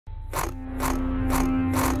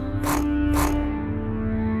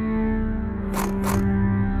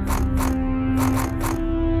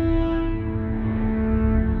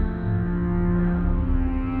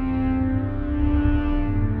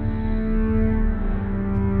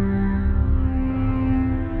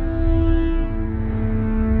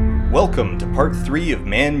Welcome to part 3 of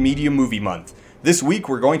Man Media Movie Month. This week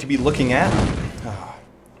we're going to be looking at...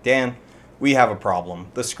 Dan, we have a problem.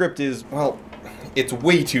 The script is, well, it's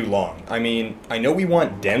way too long. I mean, I know we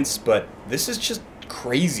want dense, but this is just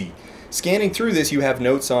crazy. Scanning through this, you have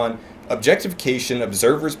notes on objectification,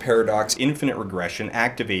 observer's paradox, infinite regression,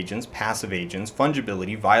 active agents, passive agents,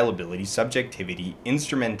 fungibility, violability, subjectivity,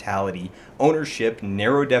 instrumentality, ownership,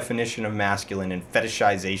 narrow definition of masculine, and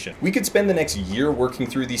fetishization. We could spend the next year working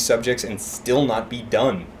through these subjects and still not be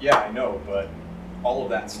done. Yeah, I know, but all of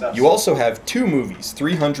that stuff... You also have two movies,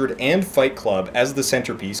 300 and Fight Club, as the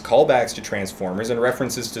centerpiece, callbacks to Transformers and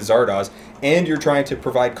references to Zardoz, and you're trying to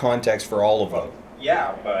provide context for all of them.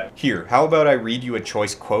 Yeah, but... Here, how about I read you a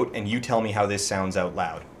choice quote and you tell me how this sounds out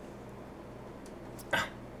loud.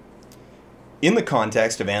 In the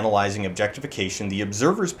context of analyzing objectification, the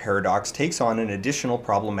observer's paradox takes on an additional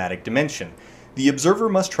problematic dimension. The observer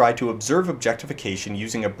must try to observe objectification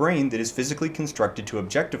using a brain that is physically constructed to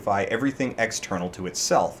objectify everything external to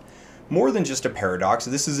itself. More than just a paradox,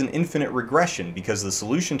 this is an infinite regression because the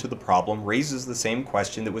solution to the problem raises the same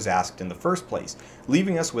question that was asked in the first place,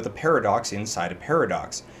 leaving us with a paradox inside a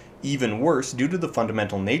paradox. Even worse, due to the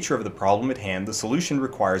fundamental nature of the problem at hand, the solution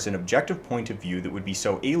requires an objective point of view that would be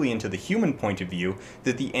so alien to the human point of view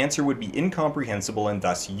that the answer would be incomprehensible and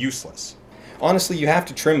thus useless. Honestly, you have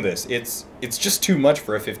to trim this. It's just too much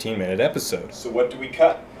for a 15-minute episode. So what do we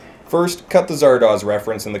cut? First, cut the Zardoz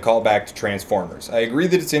reference and the callback to Transformers. I agree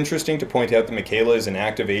that it's interesting to point out that Mikaela is an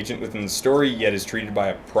active agent within the story, yet is treated by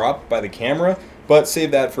a prop by the camera, but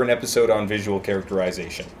save that for an episode on visual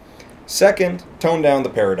characterization. Second, tone down the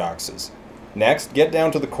paradoxes. Next, get down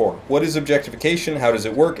to the core. What is objectification, how does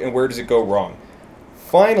it work, and where does it go wrong?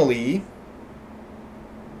 Finally,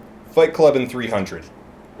 Fight Club and 300.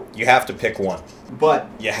 You have to pick one. But...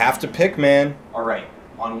 You have to pick, man. Alright,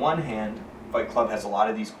 on one hand, Fight Club has a lot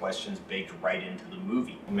of these questions baked right into the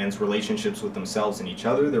movie. Men's relationships with themselves and each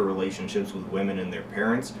other, their relationships with women and their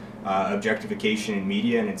parents, objectification in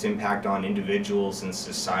media and its impact on individuals and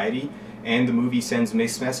society, and the movie sends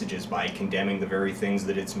mixed messages by condemning the very things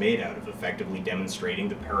that it's made out of, effectively demonstrating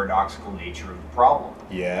the paradoxical nature of the problem.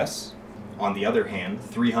 Yes. On the other hand,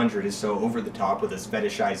 300 is so over the top with its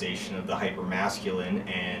fetishization of the hypermasculine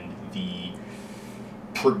and the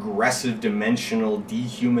progressive dimensional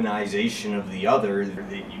dehumanization of the other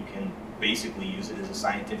that you can basically use it as a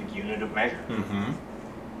scientific unit of measure. Mm-hmm.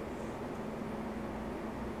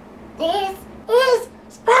 This is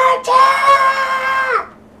Sparta!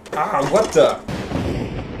 Ah, what the?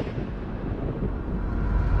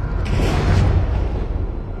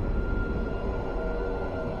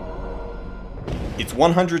 It's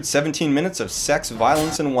 117 minutes of sex,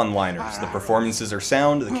 violence, and one-liners. The performances are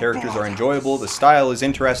sound, the characters are enjoyable, the style is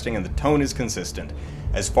interesting, and the tone is consistent.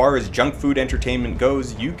 As far as junk food entertainment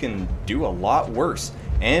goes, you can do a lot worse.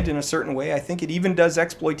 And in a certain way, I think it even does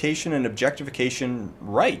exploitation and objectification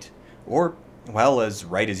right. Or, well, as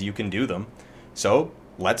right as you can do them. So,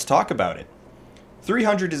 let's talk about it.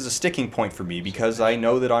 300 is a sticking point for me because I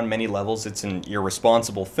know that on many levels it's an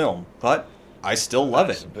irresponsible film, but I still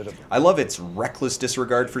love it. I love its reckless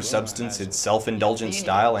disregard for substance, its self-indulgent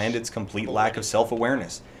style, and its complete lack of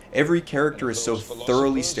self-awareness. Every character is so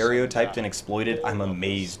thoroughly stereotyped and exploited, I'm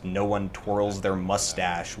amazed no one twirls their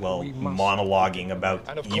mustache while monologuing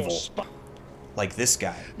about evil. Like this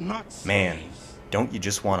guy. Man, don't you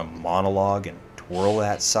just want to monologue and twirl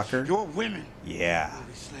that sucker? Yeah,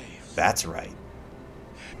 that's right.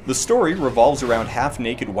 The story revolves around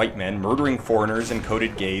half-naked white men murdering foreigners and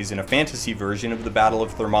coded gays in a fantasy version of the Battle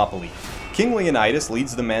of Thermopylae. King Leonidas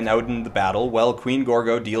leads the men out in the battle while Queen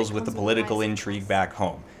Gorgo deals with the political intrigue back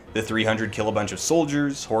home. The 300 kill a bunch of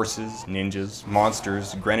soldiers, horses, ninjas,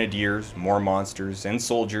 monsters, grenadiers, more monsters, and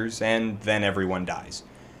soldiers, and then everyone dies.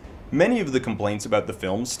 Many of the complaints about the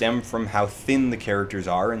film stem from how thin the characters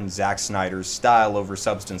are and Zack Snyder's style over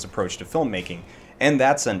substance approach to filmmaking. And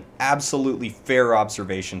that's an absolutely fair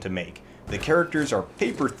observation to make. The characters are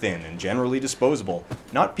paper thin and generally disposable.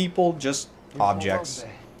 Not people, just objects.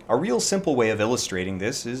 A real simple way of illustrating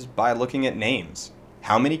this is by looking at names.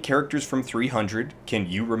 How many characters from 300 can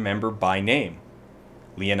you remember by name?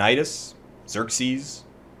 Leonidas? Xerxes?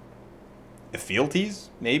 Ephialtes,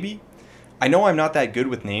 maybe? I know I'm not that good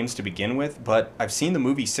with names to begin with, but I've seen the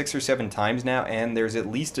movie 6 or 7 times now, and there's at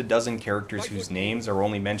least a dozen characters whose names are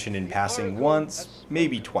only mentioned in passing once,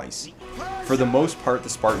 maybe twice. For the most part, the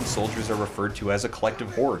Spartan soldiers are referred to as a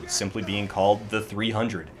collective horde, simply being called the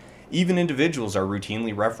 300. Even individuals are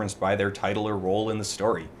routinely referenced by their title or role in the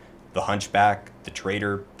story. The Hunchback, the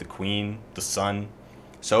Traitor, the Queen, the Sun.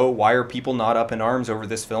 So why are people not up in arms over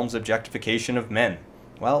this film's objectification of men?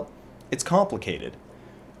 Well, it's complicated.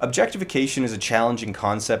 Objectification is a challenging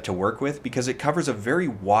concept to work with because it covers a very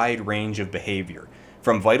wide range of behavior,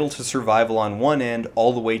 from vital to survival on one end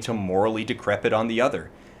all the way to morally decrepit on the other.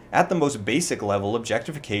 At the most basic level,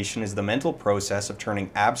 objectification is the mental process of turning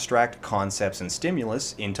abstract concepts and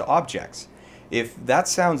stimulus into objects. If that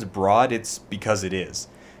sounds broad, it's because it is.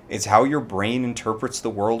 It's how your brain interprets the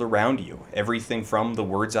world around you. Everything from the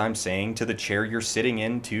words I'm saying to the chair you're sitting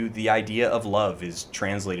in to the idea of love is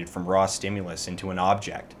translated from raw stimulus into an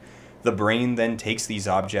object. The brain then takes these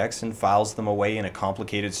objects and files them away in a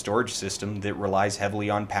complicated storage system that relies heavily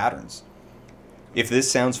on patterns. If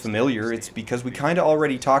this sounds familiar, it's because we kinda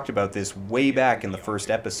already talked about this way back in the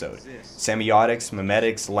first episode. Semiotics,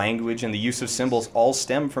 memetics, language, and the use of symbols all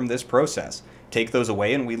stem from this process. Take those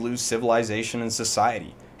away and we lose civilization and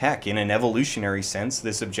society. Heck, in an evolutionary sense,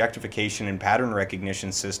 this objectification and pattern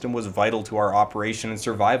recognition system was vital to our operation and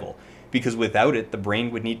survival, because without it, the brain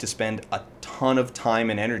would need to spend a ton of time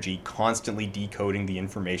and energy constantly decoding the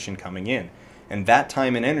information coming in. And that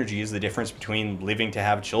time and energy is the difference between living to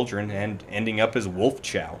have children and ending up as wolf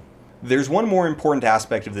chow. There's one more important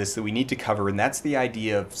aspect of this that we need to cover, and that's the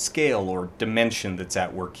idea of scale or dimension that's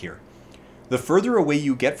at work here. The further away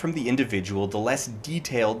you get from the individual, the less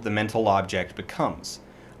detailed the mental object becomes.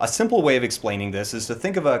 A simple way of explaining this is to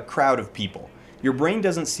think of a crowd of people. Your brain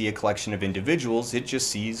doesn't see a collection of individuals, it just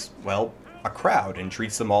sees, well, a crowd and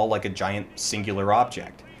treats them all like a giant singular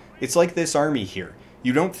object. It's like this army here.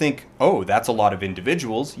 You don't think, oh, that's a lot of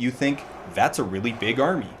individuals, you think, that's a really big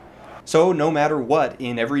army. So no matter what,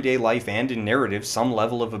 in everyday life and in narrative, some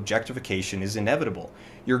level of objectification is inevitable.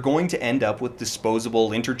 You're going to end up with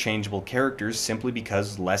disposable, interchangeable characters simply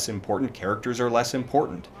because less important characters are less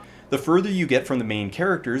important. The further you get from the main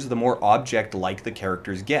characters, the more object-like the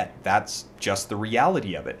characters get. That's just the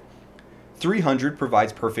reality of it. 300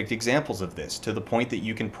 provides perfect examples of this, to the point that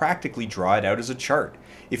you can practically draw it out as a chart.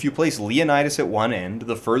 If you place Leonidas at one end,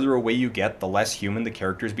 the further away you get, the less human the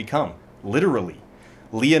characters become. Literally.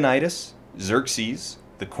 Leonidas, Xerxes,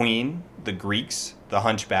 the Queen, the Greeks, the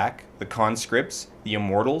Hunchback, the Conscripts, the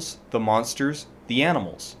Immortals, the Monsters, the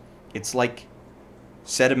Animals. It's like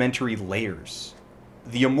sedimentary layers.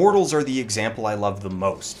 The Immortals are the example I love the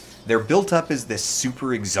most. They're built up as this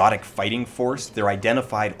super exotic fighting force, they're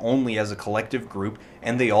identified only as a collective group,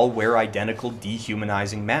 and they all wear identical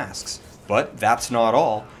dehumanizing masks. But that's not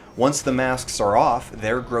all. Once the masks are off,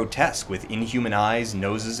 they're grotesque with inhuman eyes,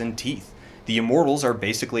 noses, and teeth. The Immortals are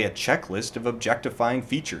basically a checklist of objectifying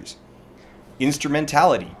features.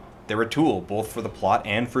 Instrumentality. They're a tool, both for the plot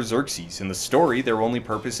and for Xerxes. In the story, their only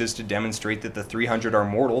purpose is to demonstrate that the 300 are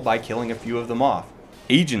mortal by killing a few of them off.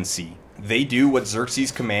 Agency. They do what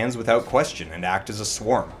Xerxes commands without question and act as a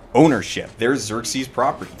swarm. Ownership. They're Xerxes'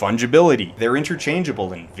 property. Fungibility. They're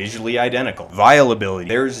interchangeable and visually identical. Violability.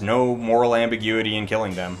 There's no moral ambiguity in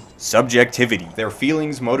killing them. Subjectivity. Their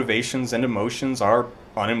feelings, motivations, and emotions are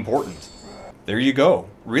unimportant. There you go.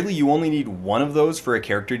 Really, you only need one of those for a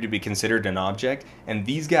character to be considered an object, and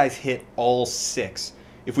these guys hit all 6.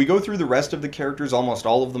 If we go through the rest of the characters, almost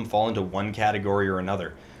all of them fall into one category or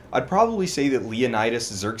another. I'd probably say that Leonidas,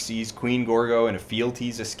 Xerxes, Queen Gorgo, and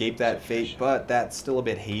Ephialtes escape that fate, but that's still a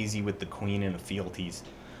bit hazy with the Queen and Ephialtes.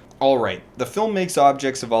 Alright, the film makes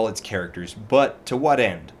objects of all its characters, but to what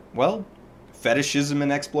end? Well, fetishism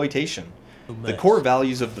and exploitation. The core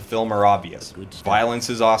values of the film are obvious. Violence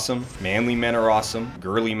is awesome, manly men are awesome,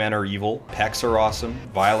 girly men are evil, pecs are awesome,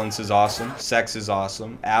 violence is awesome, sex is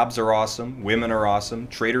awesome, abs are awesome, women are awesome,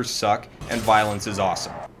 traitors suck, and violence is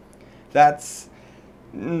awesome. That's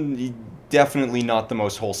definitely not the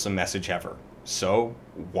most wholesome message ever. So,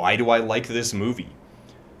 why do I like this movie?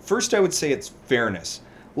 First, I would say it's fairness.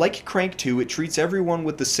 Like Crank 2, it treats everyone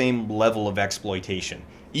with the same level of exploitation.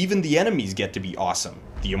 Even the enemies get to be awesome.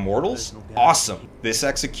 The Immortals? Awesome. This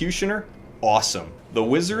Executioner? Awesome. The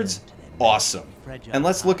Wizards? Awesome. And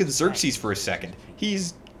let's look at Xerxes for a second.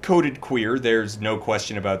 He's coded queer, there's no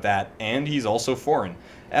question about that, and he's also foreign.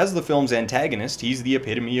 As the film's antagonist, he's the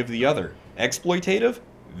epitome of the other. Exploitative?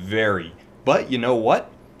 Very. But you know what?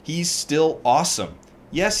 He's still awesome.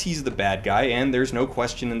 Yes, he's the bad guy, and there's no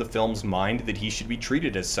question in the film's mind that he should be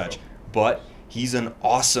treated as such, but he's an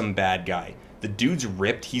awesome bad guy. The dude's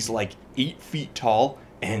ripped, he's like 8 feet tall,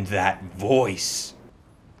 and that voice.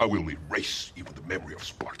 I will erase even the memory of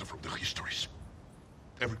Sparta from the histories.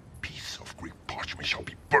 Every piece of Greek parchment shall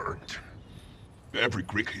be burned. Every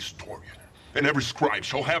Greek historian and every scribe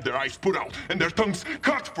shall have their eyes put out and their tongues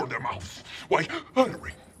cut from their mouths. Why,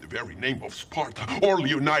 uttering the very name of Sparta or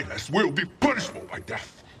Leonidas will be punishable by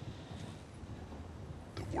death.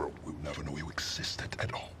 The world will never know you existed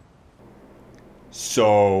at all.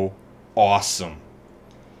 So awesome.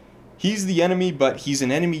 He's the enemy, but he's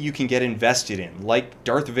an enemy you can get invested in, like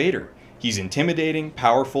Darth Vader. He's intimidating,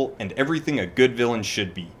 powerful, and everything a good villain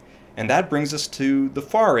should be. And that brings us to the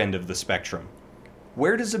far end of the spectrum.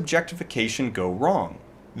 Where does objectification go wrong?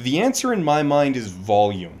 The answer in my mind is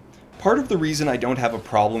volume. Part of the reason I don't have a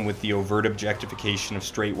problem with the overt objectification of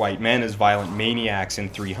straight white men as violent maniacs in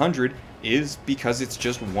 300 is because it's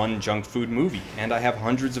just one junk food movie, and I have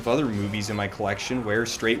hundreds of other movies in my collection where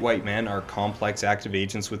straight white men are complex active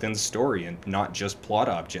agents within the story and not just plot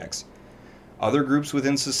objects. Other groups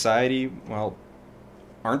within society, well,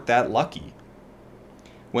 aren't that lucky.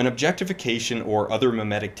 When objectification or other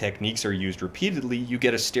mimetic techniques are used repeatedly, you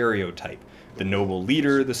get a stereotype. The noble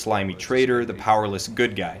leader, the slimy traitor, the powerless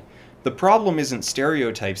good guy. The problem isn't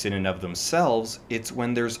stereotypes in and of themselves, it's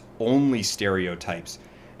when there's only stereotypes.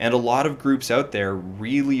 And a lot of groups out there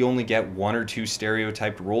really only get one or two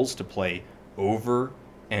stereotyped roles to play over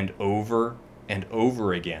and over and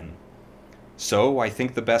over again. So I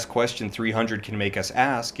think the best question 300 can make us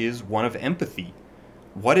ask is one of empathy.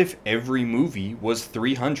 What if every movie was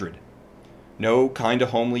 300? No kinda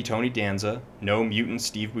homely Tony Danza, no mutant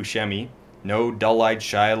Steve Buscemi, no dull-eyed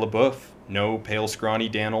Shia LaBeouf, no pale scrawny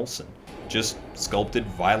Dan Olsen. Just sculpted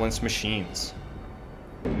violence machines.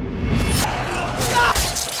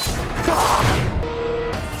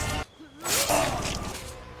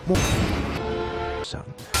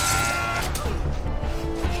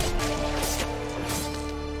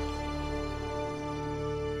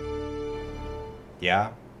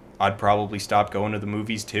 Yeah, I'd probably stop going to the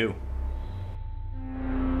movies too.